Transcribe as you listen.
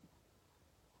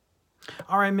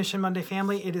All right, Mission Monday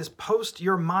family, it is post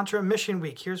your mantra mission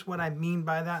week. Here's what I mean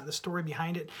by that and the story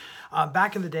behind it.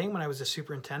 Back in the day when I was a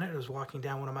superintendent, I was walking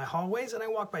down one of my hallways and I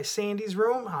walked by Sandy's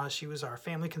room. She was our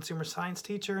family consumer science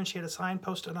teacher, and she had a sign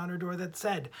posted on her door that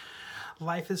said,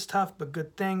 "Life is tough, but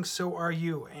good things, so are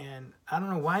you." And I don't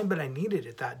know why, but I needed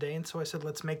it that day. And so I said,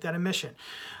 let's make that a mission.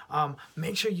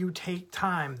 Make sure you take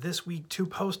time this week to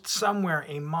post somewhere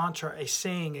a mantra, a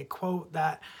saying, a quote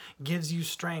that gives you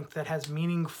strength, that has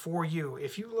meaning for you.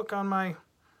 If you look on my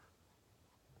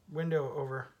window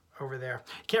over there,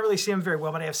 you can't really see them very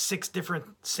well, but I have 6 different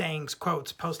sayings,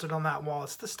 quotes posted on that wall.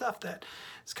 It's the stuff that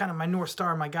is kind of my North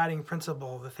Star, my guiding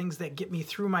principle, the things that get me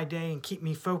through my day and keep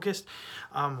me focused.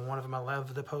 One of them I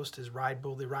love the post is Ride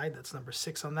Boldly Ride. That's number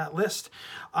 6 on that list.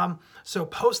 So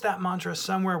post that mantra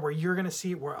somewhere where you're going to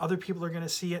see it, where other people are going to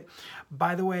see it.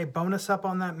 By the way, bonus up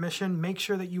on that mission, make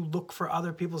sure that you look for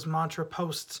other people's mantra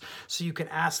posts so you can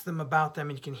ask them about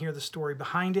them and you can hear the story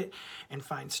behind it and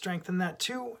find strength in that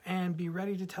too, and be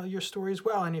ready to tell your story as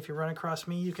well. And if you run across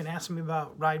me, you can ask me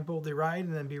about Ride Boldly Ride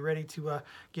and then be ready to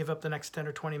give up the next 10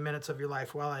 or 20 minutes of your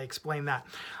life while I explain that.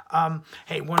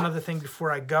 Hey, one other thing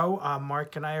before I go,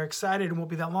 Mark and I are excited. It won't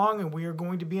be that long, and we are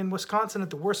going to be in Wisconsin at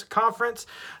the WSCA conference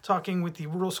talking with the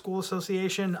Rural School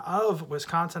Association of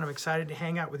Wisconsin. I'm excited to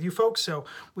hang out with you folks, so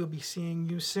we'll be seeing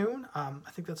you soon. I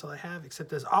think that's all I have,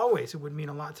 except as always, it would mean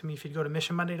a lot to me if you'd go to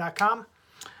missionmonday.com,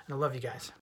 and I love you guys.